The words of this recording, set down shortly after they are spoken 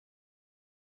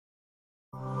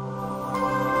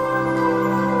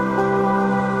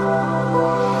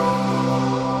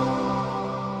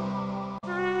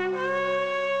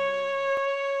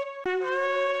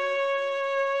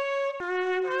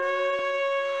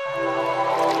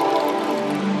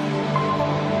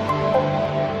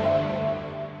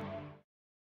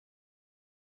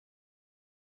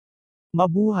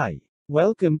Mabuhay!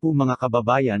 Welcome po mga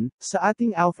kababayan, sa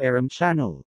ating Alpharam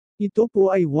channel. Ito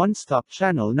po ay one-stop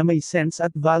channel na may sense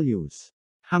at values.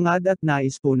 Hangad at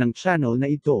nais po ng channel na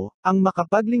ito, ang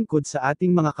makapaglingkod sa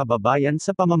ating mga kababayan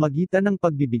sa pamamagitan ng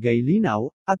pagbibigay linaw,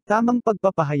 at tamang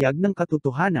pagpapahayag ng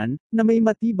katotohanan, na may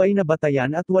matibay na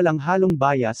batayan at walang halong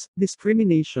bias,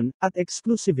 discrimination, at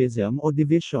exclusivism o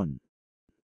division.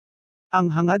 Ang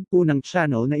hangad po ng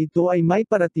channel na ito ay may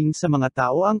parating sa mga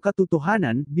tao ang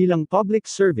katotohanan bilang public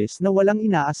service na walang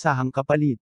inaasahang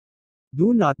kapalit.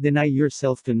 Do not deny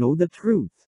yourself to know the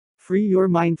truth. Free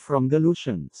your mind from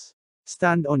delusions.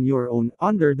 Stand on your own,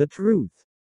 under the truth.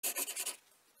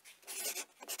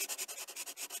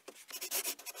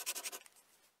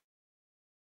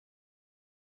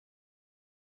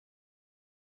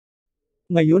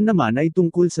 Ngayon naman ay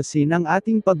tungkol sa sin ang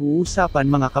ating pag-uusapan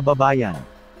mga kababayan.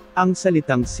 Ang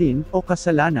salitang sin, o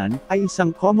kasalanan, ay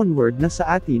isang common word na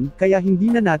sa atin, kaya hindi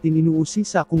na natin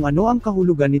inuusisa kung ano ang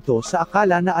kahulugan nito sa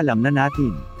akala na alam na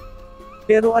natin.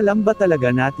 Pero alam ba talaga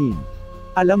natin?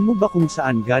 Alam mo ba kung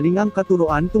saan galing ang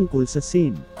katuruan tungkol sa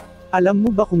sin? Alam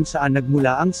mo ba kung saan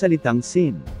nagmula ang salitang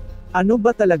sin? Ano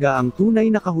ba talaga ang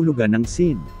tunay na kahulugan ng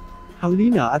sin?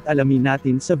 Halina at alamin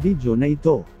natin sa video na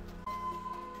ito.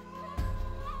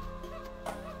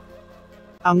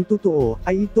 Ang totoo,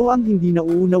 ay ito ang hindi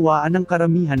nauunawaan ng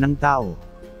karamihan ng tao.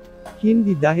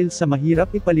 Hindi dahil sa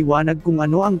mahirap ipaliwanag kung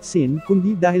ano ang sin,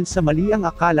 kundi dahil sa mali ang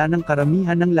akala ng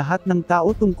karamihan ng lahat ng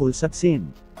tao tungkol sa sin.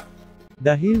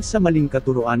 Dahil sa maling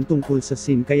katuruan tungkol sa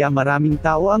sin kaya maraming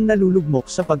tao ang nalulugmok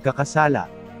sa pagkakasala.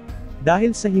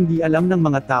 Dahil sa hindi alam ng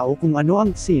mga tao kung ano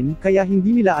ang sin, kaya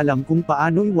hindi nila alam kung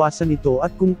paano iwasan ito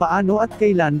at kung paano at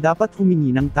kailan dapat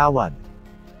humingi ng tawad.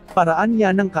 Paraan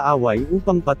yan ng kaaway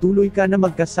upang patuloy ka na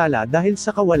magkasala dahil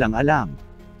sa kawalang alam.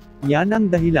 Yan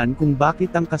ang dahilan kung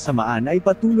bakit ang kasamaan ay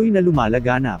patuloy na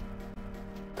lumalaganap.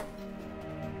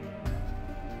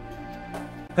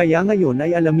 Kaya ngayon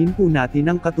ay alamin po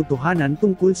natin ang katotohanan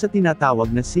tungkol sa tinatawag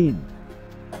na sin.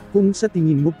 Kung sa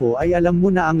tingin mo po ay alam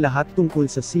mo na ang lahat tungkol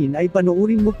sa sin ay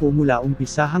panoorin mo po mula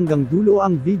umpisa hanggang dulo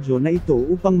ang video na ito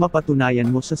upang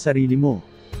mapatunayan mo sa sarili mo.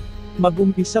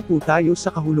 Mag-umpisa po tayo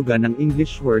sa kahulugan ng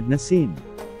English word na sin.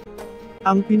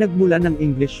 Ang pinagmulan ng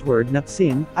English word na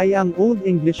sin, ay ang Old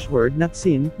English word na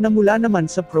sin, na mula naman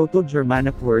sa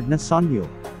Proto-Germanic word na sonyo.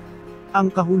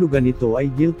 Ang kahulugan nito ay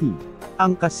guilty.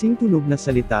 Ang kasing tunog na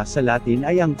salita sa Latin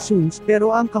ay ang suns,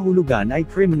 pero ang kahulugan ay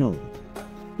criminal.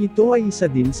 Ito ay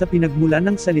isa din sa pinagmulan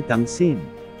ng salitang sin.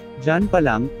 Diyan pa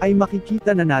lang, ay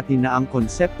makikita na natin na ang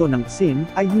konsepto ng sin,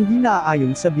 ay hindi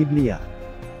naaayon sa Biblia.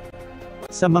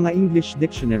 Sa mga English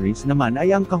dictionaries naman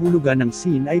ay ang kahulugan ng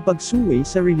sin ay pagsuway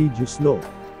sa religious law.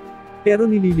 Pero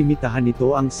nililimitahan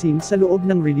nito ang sin sa loob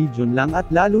ng religion lang at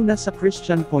lalo na sa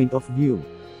Christian point of view.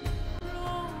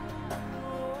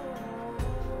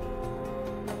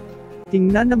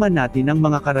 Tingnan naman natin ang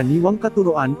mga karaniwang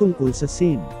katuruan tungkol sa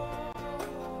sin.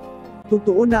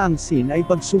 Totoo na ang sin ay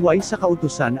pagsuway sa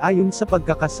kautusan ayon sa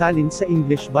pagkakasalin sa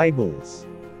English Bibles.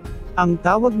 Ang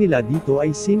tawag nila dito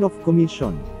ay sin of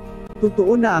commission.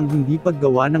 Totoo na ang hindi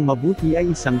paggawa ng mabuti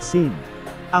ay isang sin.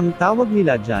 Ang tawag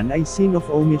nila dyan ay sin of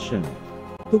omission.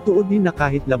 Totoo din na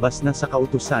kahit labas na sa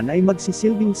kautusan ay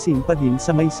magsisilbing sin pa din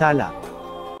sa may sala.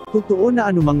 Totoo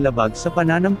na anumang labag sa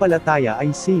pananampalataya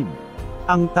ay sin.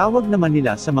 Ang tawag naman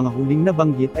nila sa mga huling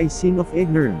nabanggit ay sin of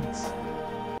ignorance.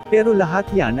 Pero lahat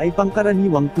yan ay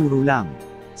pangkaraniwang turo lang.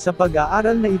 Sa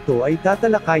pag-aaral na ito ay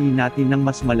tatalakayin natin ng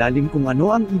mas malalim kung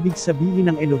ano ang ibig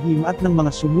sabihin ng Elohim at ng mga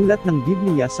sumulat ng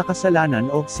Biblia sa kasalanan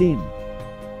o sin.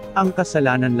 Ang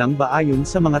kasalanan lang ba ayon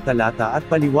sa mga talata at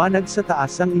paliwanag sa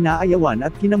taas ang inaayawan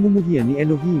at kinamumuhian ni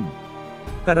Elohim?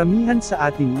 Karamihan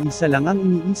sa atin isa lang ang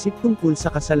iniisip tungkol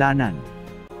sa kasalanan.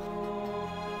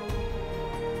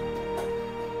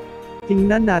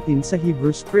 Tingnan natin sa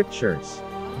Hebrew Scriptures.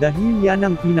 Dahil yan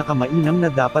ang pinakamainam na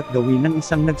dapat gawin ng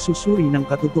isang nagsusuri ng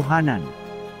katotohanan.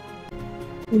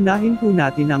 Unahin po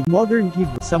natin ang Modern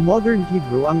Hebrew. Sa Modern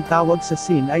Hebrew ang tawag sa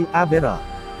sin ay avera.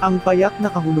 Ang payak na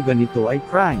kahulugan nito ay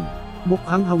crime.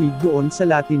 Mukhang hawig doon sa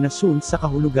Latin na suns sa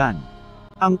kahulugan.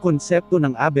 Ang konsepto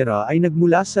ng avera ay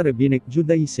nagmula sa Rabbinic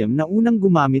Judaism na unang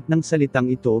gumamit ng salitang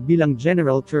ito bilang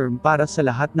general term para sa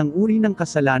lahat ng uri ng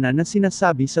kasalanan na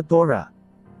sinasabi sa Torah.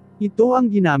 Ito ang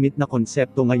ginamit na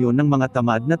konsepto ngayon ng mga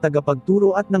tamad na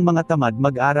tagapagturo at ng mga tamad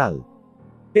mag-aral.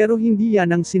 Pero hindi yan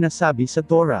ang sinasabi sa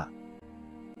Torah.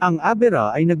 Ang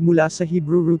avera ay nagmula sa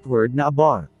Hebrew root word na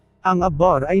abar. Ang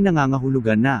abar ay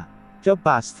nangangahulugan na to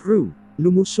pass through,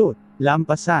 lumusot,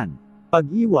 lampasan,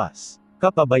 pag-iwas,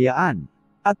 kapabayaan,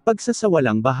 at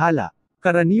pagsasawalang bahala.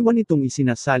 Karaniwan itong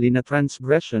isinasali na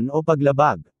transgression o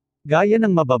paglabag. Gaya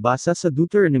ng mababasa sa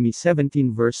Deuteronomy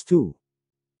 17 verse 2.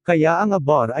 Kaya ang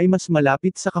abar ay mas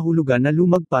malapit sa kahulugan na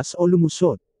lumagpas o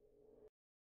lumusot.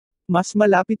 Mas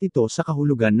malapit ito sa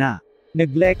kahulugan na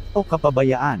neglect o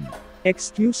kapabayaan,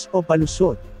 excuse o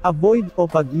palusot, avoid o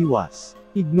pag-iwas,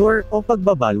 ignore o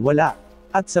pagbabalwala,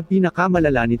 at sa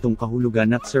pinakamalala nitong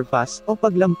kahulugan na surpass o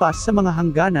paglampas sa mga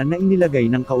hangganan na inilagay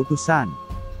ng kautusan.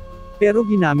 Pero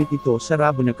ginamit ito sa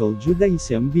Rabbinical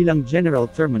Judaism bilang general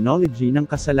terminology ng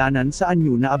kasalanan sa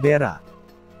anyo na abera.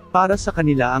 Para sa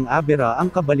kanila ang abera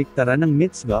ang kabaliktaran ng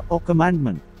mitzvah o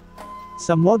commandment.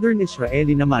 Sa modern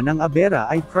Israeli naman ang abera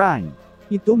ay crime.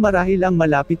 Ito marahil ang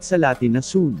malapit sa Latin na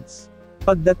sins.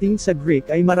 Pagdating sa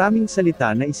Greek ay maraming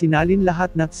salita na isinalin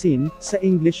lahat na sin sa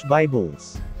English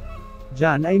Bibles.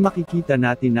 Diyan ay makikita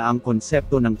natin na ang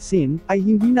konsepto ng sin ay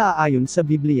hindi naaayon sa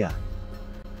Biblia.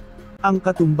 Ang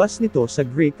katumbas nito sa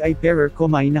Greek ay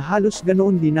pererkomai na halos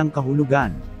ganoon din ang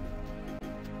kahulugan.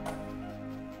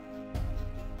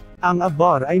 Ang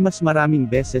abar ay mas maraming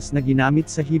beses na ginamit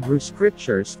sa Hebrew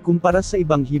Scriptures kumpara sa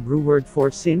ibang Hebrew word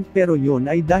for sin, pero yon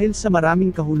ay dahil sa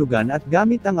maraming kahulugan at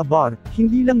gamit ang abar,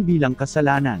 hindi lang bilang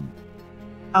kasalanan.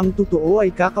 Ang totoo ay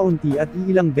kakaunti at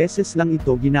iilang beses lang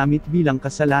ito ginamit bilang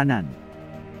kasalanan.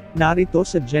 Narito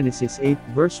sa Genesis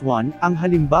 8 verse 1, ang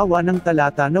halimbawa ng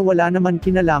talata na wala naman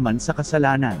kinalaman sa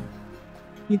kasalanan.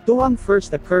 Ito ang first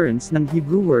occurrence ng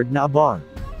Hebrew word na abar.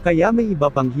 Kaya may iba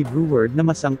pang Hebrew word na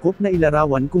masangkop na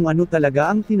ilarawan kung ano talaga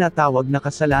ang tinatawag na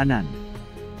kasalanan.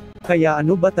 Kaya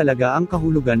ano ba talaga ang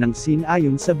kahulugan ng sin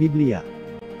ayon sa Biblia?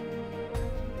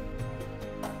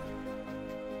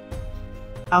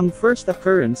 Ang first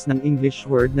occurrence ng English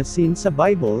word na sin sa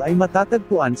Bible ay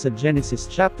matatagpuan sa Genesis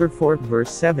chapter 4 verse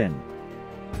 7.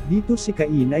 Dito si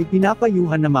Cain ay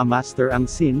pinapayuhan na mamaster ang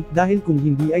sin, dahil kung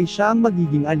hindi ay siya ang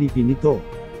magiging alipin nito.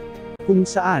 Kung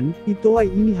saan, ito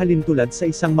ay inihalin tulad sa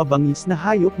isang mabangis na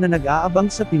hayop na nag-aabang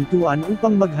sa pintuan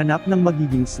upang maghanap ng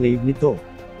magiging slave nito.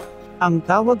 Ang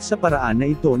tawag sa paraan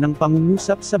na ito ng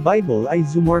pangungusap sa Bible ay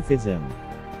zoomorphism.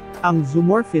 Ang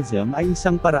zoomorphism ay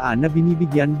isang paraan na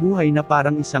binibigyan buhay na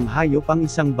parang isang hayop ang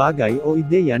isang bagay o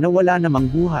ideya na wala namang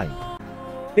buhay.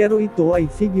 Pero ito ay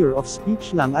figure of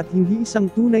speech lang at hindi isang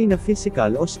tunay na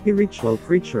physical o spiritual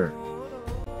creature.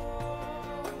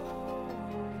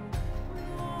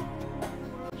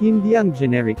 Hindi ang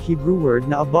generic Hebrew word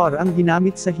na abar ang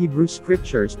ginamit sa Hebrew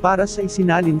Scriptures para sa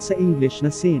isinalin sa English na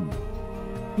sin.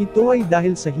 Ito ay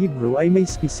dahil sa Hebrew ay may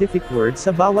specific word sa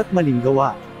bawat maling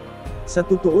gawa. Sa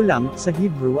totoo lang, sa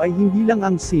Hebrew ay hindi lang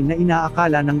ang sin na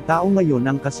inaakala ng tao ngayon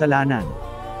ang kasalanan.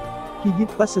 Higit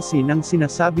pa sa sin ang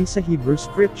sinasabi sa Hebrew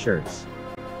Scriptures.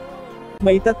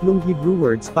 May 3 Hebrew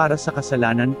words para sa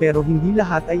kasalanan pero hindi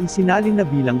lahat ay isinalin na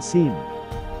bilang sin.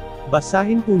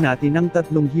 Basahin po natin ang 3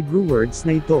 Hebrew words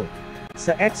na ito.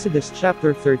 Sa Exodus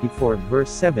chapter 34 verse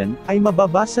 7, ay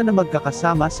mababasa na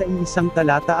magkakasama sa iisang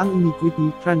talata ang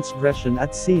iniquity, transgression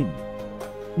at sin.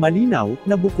 Malinaw,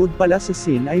 na bukod pala sa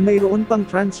sin ay mayroon pang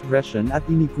transgression at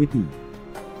iniquity.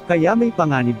 Kaya may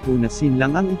panganib po na sin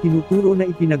lang ang itinuturo na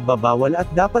ipinagbabawal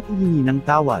at dapat ihingi ng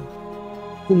tawad.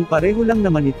 Kung pareho lang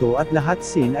naman ito at lahat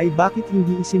sin ay bakit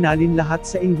hindi isinalin lahat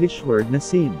sa English word na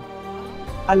sin?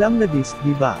 Alam na this,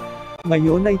 di ba?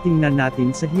 Ngayon ay tingnan natin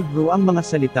sa Hebrew ang mga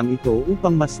salitang ito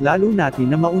upang mas lalo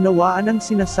natin na maunawaan ang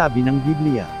sinasabi ng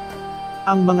Biblia.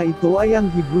 Ang mga ito ay ang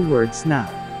Hebrew words na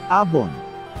abon,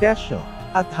 tesho,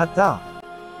 at hata.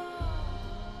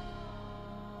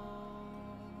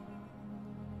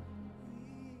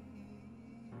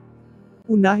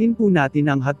 Unahin po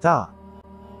natin ang hata.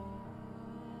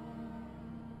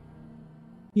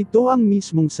 Ito ang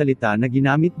mismong salita na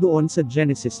ginamit doon sa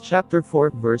Genesis chapter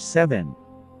 4 verse 7.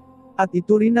 At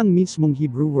ito rin ang mismong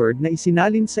Hebrew word na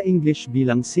isinalin sa English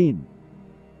bilang sin.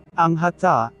 Ang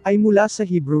hata ay mula sa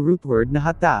Hebrew root word na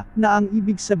hata, na ang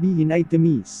ibig sabihin ay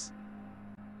tamis.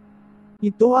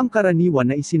 Ito ang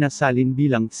karaniwan na isinasalin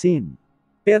bilang sin.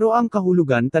 Pero ang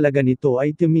kahulugan talaga nito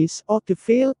ay to miss o to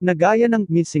fail, na gaya ng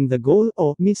missing the goal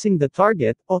o missing the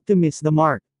target o to miss the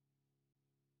mark.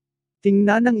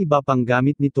 Tingnan ang iba pang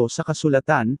gamit nito sa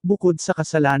kasulatan, bukod sa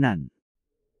kasalanan.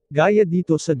 Gaya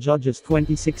dito sa Judges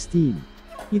 20:16.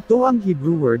 Ito ang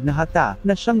Hebrew word na hata,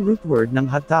 na siyang root word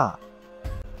ng hata.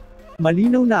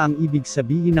 Malinaw na ang ibig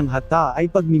sabihin ng hata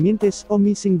ay pagmimintis o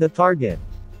missing the target.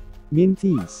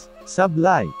 Mintis,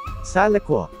 sablay,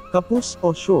 salakwa, kapus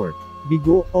o short,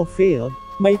 bigo o failed,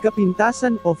 may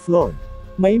kapintasan o flawed,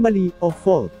 may mali o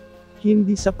fault,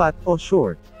 hindi sapat o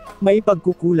short, may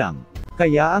pagkukulang.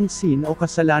 Kaya ang sin o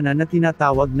kasalanan na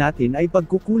tinatawag natin ay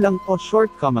pagkukulang o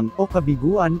shortcoming o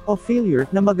kabiguan o failure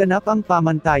na maganap ang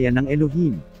pamantayan ng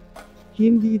Elohim.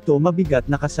 Hindi ito mabigat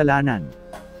na kasalanan.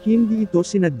 Hindi ito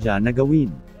sinadya na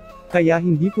gawin. Kaya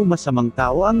hindi po masamang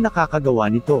tao ang nakakagawa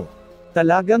nito.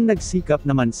 Talagang nagsikap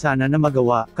naman sana na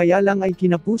magawa, kaya lang ay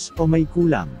kinapus o may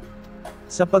kulang.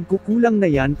 Sa pagkukulang na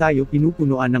yan tayo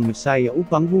pinupunuan ng Messiah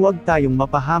upang huwag tayong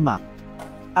mapahamak.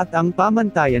 At ang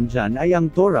pamantayan dyan ay ang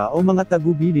Torah o mga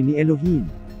tagubili ni Elohim.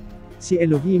 Si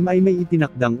Elohim ay may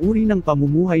itinakdang uri ng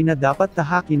pamumuhay na dapat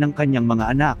tahakin ng kanyang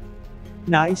mga anak.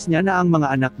 Nais niya na ang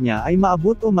mga anak niya ay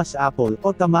maabot o masapol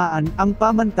o tamaan ang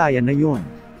pamantayan na yon.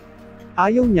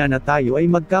 Ayaw niya na tayo ay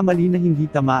magkamali na hindi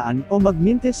tamaan o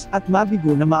magmintis at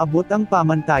mabigo na maabot ang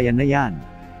pamantayan na yan.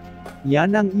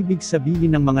 Yan ang ibig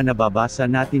sabihin ng mga nababasa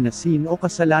natin na sin o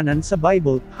kasalanan sa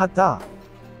Bible, hata.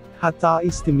 Hata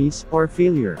is to miss or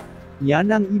failure.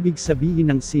 Yan ang ibig sabihin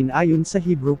ng sin ayon sa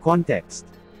Hebrew context.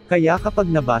 Kaya kapag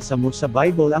nabasa mo sa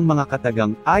Bible ang mga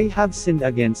katagang, I have sinned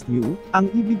against you, ang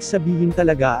ibig sabihin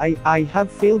talaga ay, I have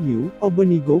failed you, o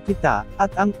bonigo kita,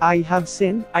 at ang I have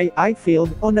sinned, ay I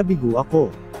failed, o nabigo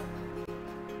ako.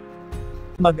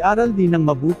 Mag-aral din ng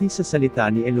mabuti sa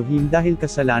salita ni Elohim dahil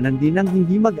kasalanan din ang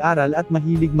hindi mag-aral at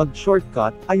mahilig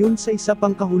mag-shortcut, ayon sa isa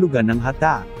pang kahulugan ng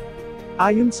hata.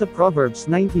 Ayon sa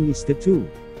Proverbs 19:2,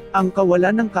 ang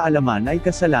kawalan ng kaalaman ay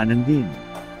kasalanan din.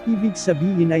 Ibig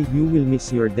sabihin ay you will miss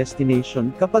your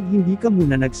destination kapag hindi ka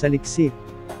muna nagsaliksik.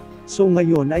 So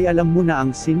ngayon ay alam mo na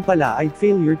ang sin pala ay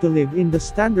failure to live in the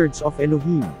standards of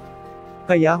Elohim.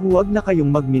 Kaya huwag na kayong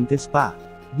magmintis pa.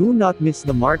 Do not miss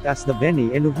the mark as the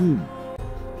Bene Elohim.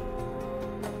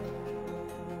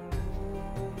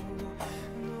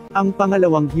 Ang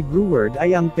pangalawang Hebrew word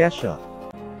ay ang pesha.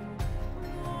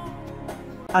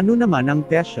 Ano naman ang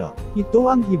pesha? Ito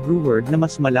ang Hebrew word na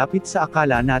mas malapit sa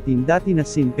akala natin dati na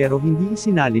sin pero hindi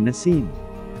isinalin na sin.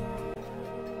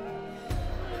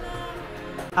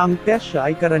 Ang pesha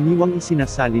ay karaniwang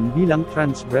isinasalin bilang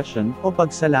transgression o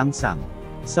pagsalangsang.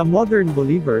 Sa modern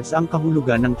believers ang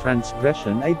kahulugan ng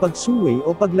transgression ay pagsuway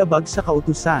o paglabag sa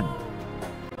kautusan.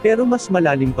 Pero mas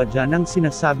malalim pa dyan ang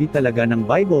sinasabi talaga ng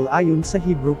Bible ayon sa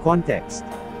Hebrew context.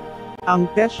 Ang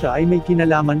pesha ay may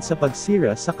kinalaman sa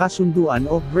pagsira sa kasunduan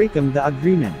o breaking the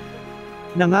agreement.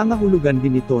 Nangangahulugan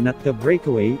din ito na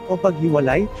breakaway, o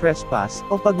paghiwalay, trespass,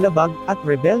 o paglabag, at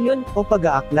rebellion, o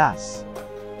pag-aaklas.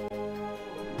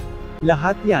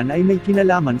 Lahat yan ay may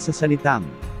kinalaman sa salitang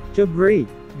to break,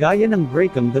 gaya ng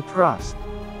breaking the trust,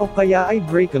 o kaya ay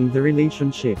breaking the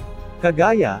relationship.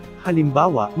 Kagaya,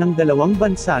 halimbawa, ng dalawang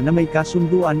bansa na may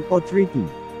kasunduan o treaty.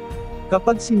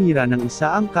 Kapag sinira ng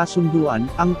isa ang kasunduan,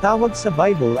 ang tawag sa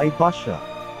Bible ay pasha.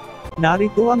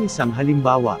 Narito ang isang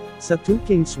halimbawa, sa 2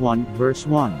 Kings 1 verse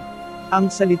 1.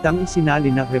 Ang salitang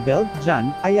isinalin na rebelled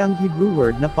dyan, ay ang Hebrew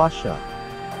word na pasha.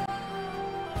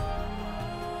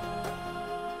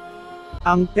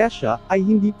 Ang pesha, ay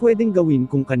hindi pwedeng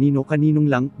gawin kung kanino-kaninong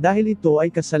lang, dahil ito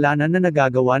ay kasalanan na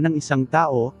nagagawa ng isang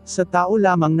tao, sa tao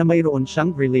lamang na mayroon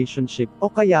siyang relationship, o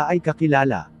kaya ay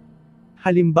kakilala.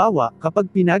 Halimbawa,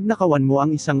 kapag pinagnakawan mo ang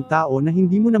isang tao na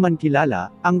hindi mo naman kilala,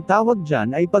 ang tawag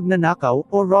dyan ay pagnanakaw,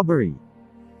 o robbery.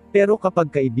 Pero kapag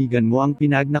kaibigan mo ang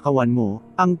pinagnakawan mo,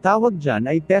 ang tawag dyan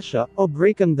ay pesha, o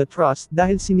breaking the trust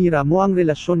dahil sinira mo ang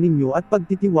relasyon ninyo at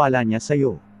pagtitiwala niya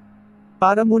sa'yo.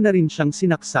 Para mo na rin siyang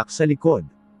sinaksak sa likod.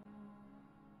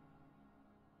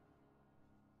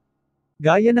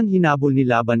 Gaya ng hinabol ni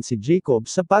Laban si Jacob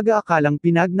sa pag-aakalang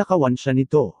pinagnakawan siya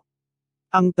nito.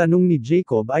 Ang tanong ni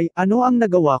Jacob ay, ano ang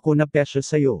nagawa ko na pesha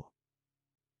sa'yo?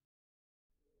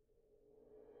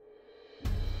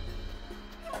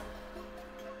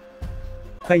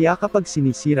 Kaya kapag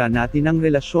sinisira natin ang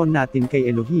relasyon natin kay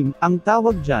Elohim, ang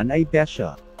tawag dyan ay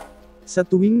pesha. Sa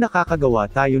tuwing nakakagawa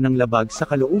tayo ng labag sa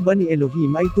kalooban ni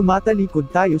Elohim ay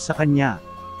tumatalikod tayo sa Kanya.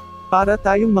 Para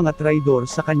tayong mga traidor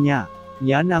sa Kanya.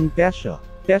 Yan ang pesha.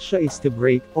 Pesha is to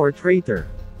break, or traitor.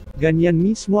 Ganyan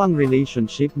mismo ang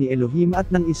relationship ni Elohim at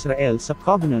ng Israel sa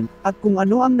covenant, at kung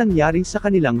ano ang nangyari sa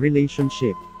kanilang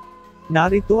relationship.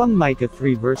 Narito ang Micah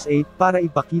 3 verse 8 para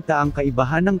ipakita ang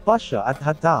kaibahan ng pasha at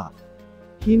hata.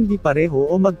 Hindi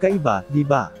pareho o magkaiba, di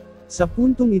ba? Sa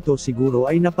puntong ito siguro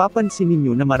ay napapansin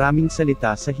ninyo na maraming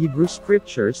salita sa Hebrew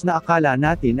Scriptures na akala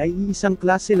natin ay iisang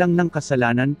klase lang ng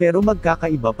kasalanan pero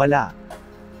magkakaiba pala.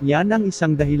 Yan ang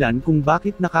isang dahilan kung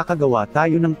bakit nakakagawa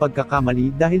tayo ng pagkakamali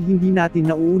dahil hindi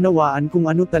natin nauunawaan kung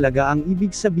ano talaga ang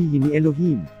ibig sabihin ni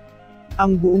Elohim.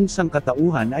 Ang buong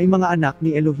sangkatauhan ay mga anak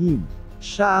ni Elohim.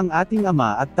 Siya ang ating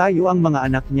Ama at tayo ang mga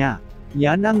anak niya.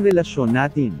 Yan ang relasyon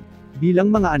natin.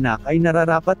 Bilang mga anak ay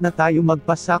nararapat na tayo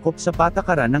magpasakop sa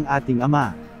patakaran ng ating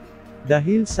Ama.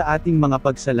 Dahil sa ating mga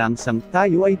pagsalangsang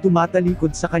tayo ay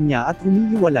tumatalikod sa Kanya at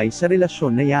humihiwalay sa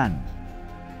relasyon na yan.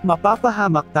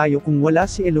 Mapapahamak tayo kung wala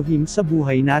si Elohim sa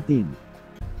buhay natin.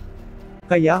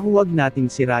 Kaya huwag nating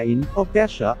sirain, o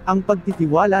pesha, ang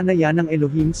pagtitiwala na yan ng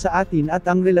Elohim sa atin at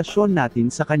ang relasyon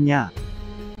natin sa Kanya.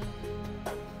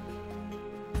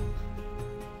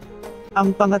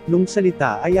 Ang pangatlong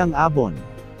salita ay ang abon.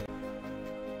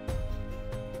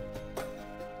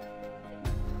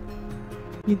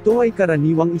 Ito ay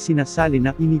karaniwang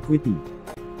isinasalin na iniquity.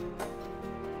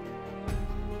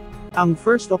 Ang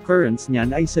first occurrence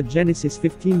niyan ay sa Genesis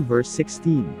 15 verse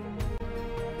 16.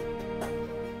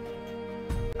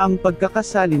 Ang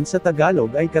pagkakasalin sa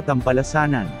Tagalog ay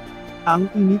katampalasanan.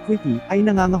 Ang iniquity ay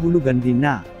nangangahulugan din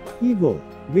na evil,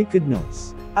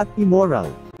 wickedness, at immoral.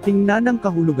 Tingnan ang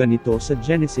kahulugan nito sa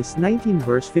Genesis 19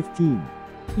 verse 15.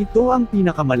 Ito ang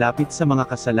pinakamalapit sa mga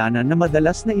kasalanan na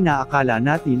madalas na inaakala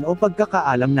natin o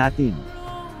pagkakaalam natin.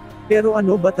 Pero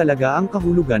ano ba talaga ang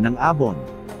kahulugan ng abon?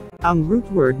 Ang root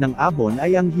word ng abon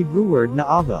ay ang Hebrew word na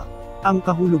ava. Ang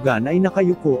kahulugan ay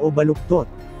nakayuko o baluktot.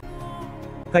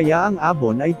 Kaya ang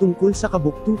abon ay tungkol sa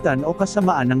kabuktutan o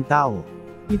kasamaan ng tao.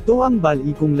 Ito ang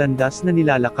balikong landas na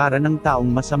nilalakaran ng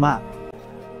taong masama.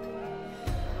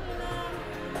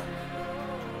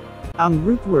 Ang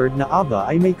root word na ava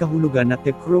ay may kahulugan na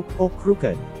tekruk o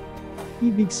crooked.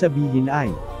 Ibig sabihin ay,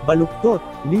 baluktot,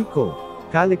 liko,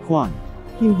 kalikwan,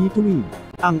 hindi tuwid.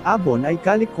 Ang abon ay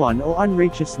kalikwan o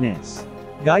unrighteousness.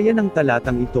 Gaya ng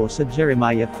talatang ito sa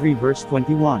Jeremiah 3 verse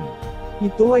 21.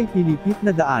 Ito ay pilipit na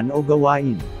daan o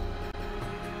gawain.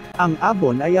 Ang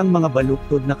abon ay ang mga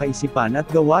baluktod na kaisipan at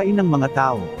gawain ng mga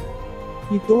tao.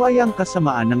 Ito ay ang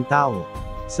kasamaan ng tao.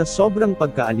 Sa sobrang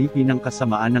pagkaalipin ng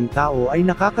kasamaan ng tao ay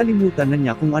nakakalimutan na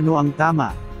niya kung ano ang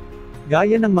tama.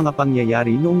 Gaya ng mga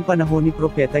pangyayari noong panahon ni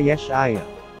Propeta Yeshaya.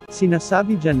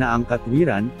 Sinasabi diyan na ang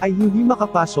katwiran ay hindi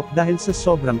makapasok dahil sa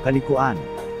sobrang kalikuan.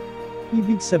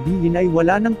 Ibig sabihin ay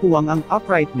wala nang puwang ang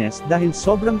uprightness dahil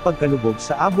sobrang pagkalubog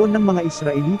sa abon ng mga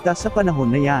Israelita sa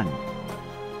panahon na yan.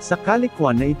 Sa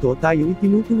kalikuan na ito tayo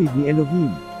itinutuwid ni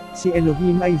Elohim. Si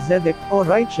Elohim ay zedek o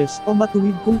righteous o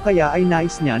matuwid kung kaya ay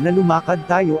nais niya na lumakad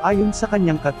tayo ayon sa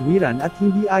kanyang katwiran at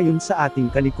hindi ayon sa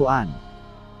ating kalikuan.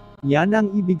 Yan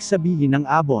ang ibig sabihin ng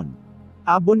abon.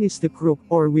 Abon is the crook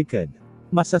or wicked.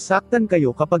 Masasaktan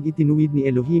kayo kapag itinuwid ni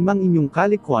Elohim ang inyong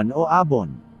kalikuan o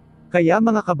abon. Kaya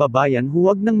mga kababayan,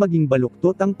 huwag nang maging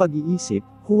baluktot ang pag-iisip,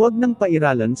 huwag nang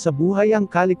pairalan sa buhay ang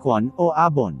kalikuan o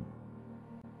abon.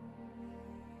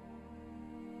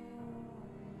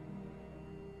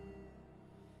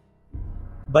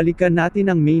 Balikan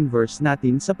natin ang main verse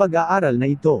natin sa pag-aaral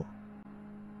na ito.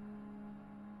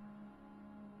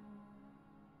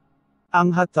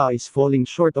 Ang hata is falling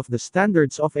short of the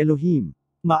standards of Elohim.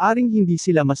 Maaring hindi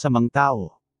sila masamang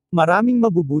tao. Maraming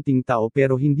mabubuting tao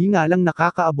pero hindi nga lang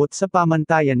nakakaabot sa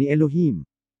pamantayan ni Elohim.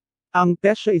 Ang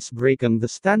pesha is breaking the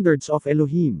standards of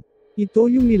Elohim. Ito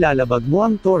yung nilalabag mo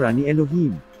ang Torah ni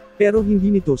Elohim. Pero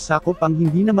hindi nito sakop ang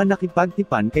hindi naman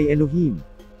nakipagtipan kay Elohim.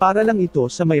 Para lang ito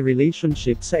sa may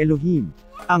relationship sa Elohim.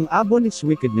 Ang abon is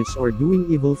wickedness or doing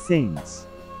evil things.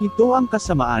 Ito ang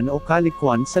kasamaan o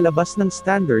kalikuan sa labas ng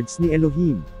standards ni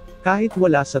Elohim. Kahit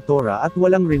wala sa Torah at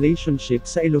walang relationship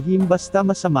sa Elohim basta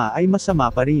masama ay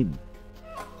masama pa rin.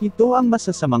 Ito ang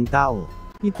masasamang tao.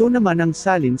 Ito naman ang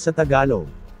salin sa Tagalog.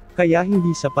 Kaya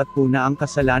hindi sapat po na ang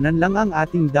kasalanan lang ang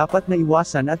ating dapat na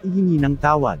iwasan at ihingi ng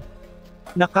tawad.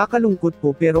 Nakakalungkot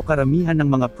po pero karamihan ng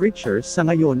mga preachers sa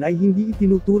ngayon ay hindi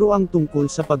itinuturo ang tungkol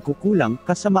sa pagkukulang,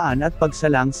 kasamaan at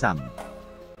pagsalangsang.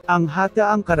 Ang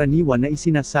hata ang karaniwan na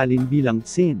isinasalin bilang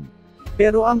sin.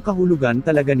 Pero ang kahulugan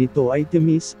talaga nito ay to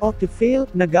miss o to fail,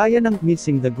 na gaya ng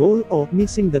missing the goal o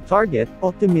missing the target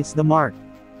o to miss the mark.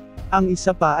 Ang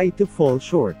isa pa ay to fall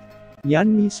short.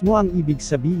 Yan mismo ang ibig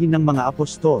sabihin ng mga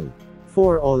apostol.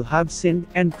 For all have sinned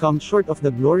and come short of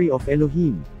the glory of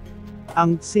Elohim.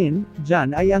 Ang sin,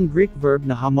 dyan ay ang Greek verb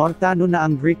na hamartano na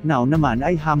ang Greek noun naman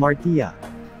ay hamartia.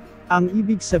 Ang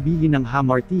ibig sabihin ng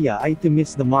hamartia ay to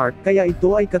miss the mark kaya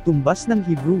ito ay katumbas ng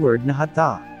Hebrew word na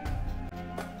hata.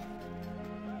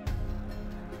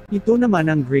 Ito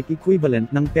naman ang Greek equivalent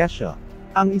ng pesha.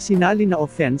 Ang isinali na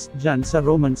offense dyan sa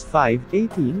Romans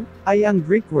 5:18 ay ang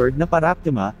Greek word na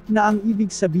paraptema, na ang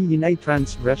ibig sabihin ay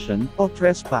transgression o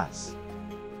trespass.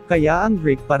 Kaya ang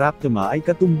Greek paraptema ay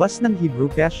katumbas ng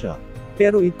Hebrew pesha.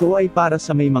 Pero ito ay para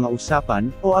sa may mga usapan,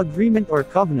 o agreement or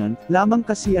covenant, lamang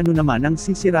kasi ano naman ang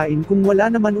sisirain kung wala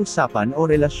naman usapan o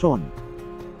relasyon.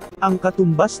 Ang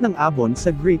katumbas ng abon sa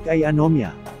Greek ay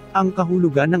anomia. Ang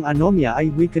kahulugan ng anomia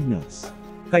ay wickedness.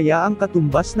 Kaya ang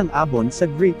katumbas ng abon sa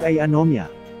Greek ay anomia.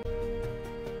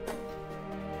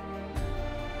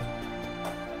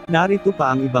 Narito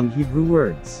pa ang ibang Hebrew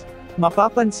words.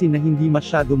 Mapapansin na hindi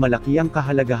masyado malaki ang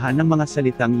kahalagahan ng mga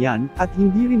salitang yan, at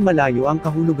hindi rin malayo ang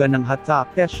kahulugan ng hata,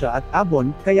 pesha at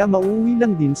abon, kaya mauuwi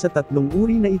lang din sa tatlong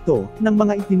uri na ito, ng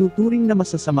mga itinuturing na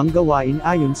masasamang gawain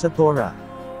ayon sa Torah.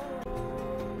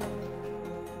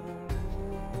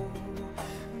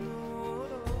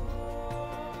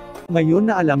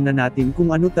 Ngayon na alam na natin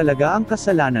kung ano talaga ang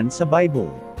kasalanan sa Bible.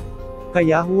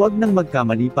 Kaya huwag nang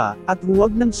magkamali pa, at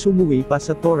huwag nang sumuwi pa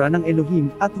sa Torah ng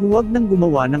Elohim, at huwag nang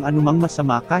gumawa ng anumang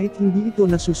masama kahit hindi ito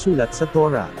nasusulat sa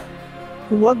Torah.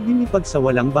 Huwag din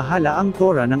ipagsawalang bahala ang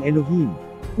Torah ng Elohim.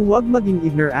 Huwag maging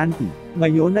ignorante.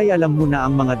 Ngayon ay alam mo na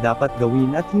ang mga dapat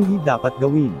gawin at hindi dapat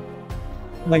gawin.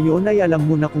 Ngayon ay alam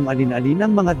mo na kung alin-alin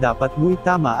ang mga dapat mo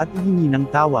itama at ihingi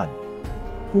ng tawad.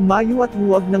 Humayo at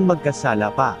huwag nang magkasala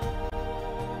pa.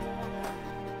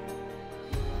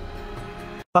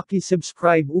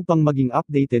 Paki-subscribe upang maging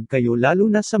updated kayo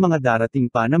lalo na sa mga darating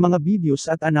pa na mga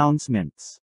videos at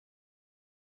announcements.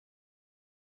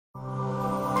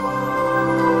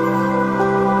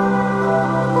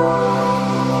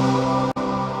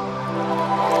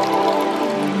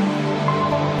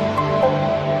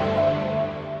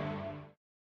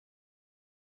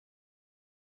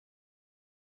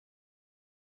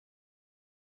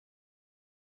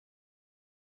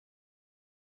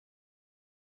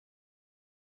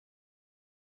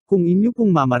 Kung inyo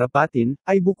pong mamarapatin,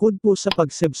 ay bukod po sa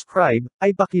pag-subscribe,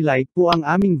 ay paki-like po ang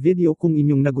aming video kung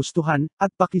inyong nagustuhan, at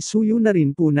pakisuyo na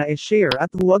rin po na e-share at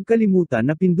huwag kalimutan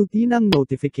na pindutin ang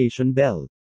notification bell.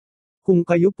 Kung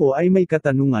kayo po ay may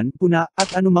katanungan po na,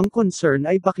 at anumang concern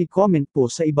ay paki-comment po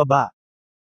sa ibaba.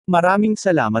 Maraming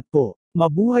salamat po.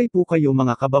 Mabuhay po kayo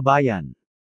mga kababayan.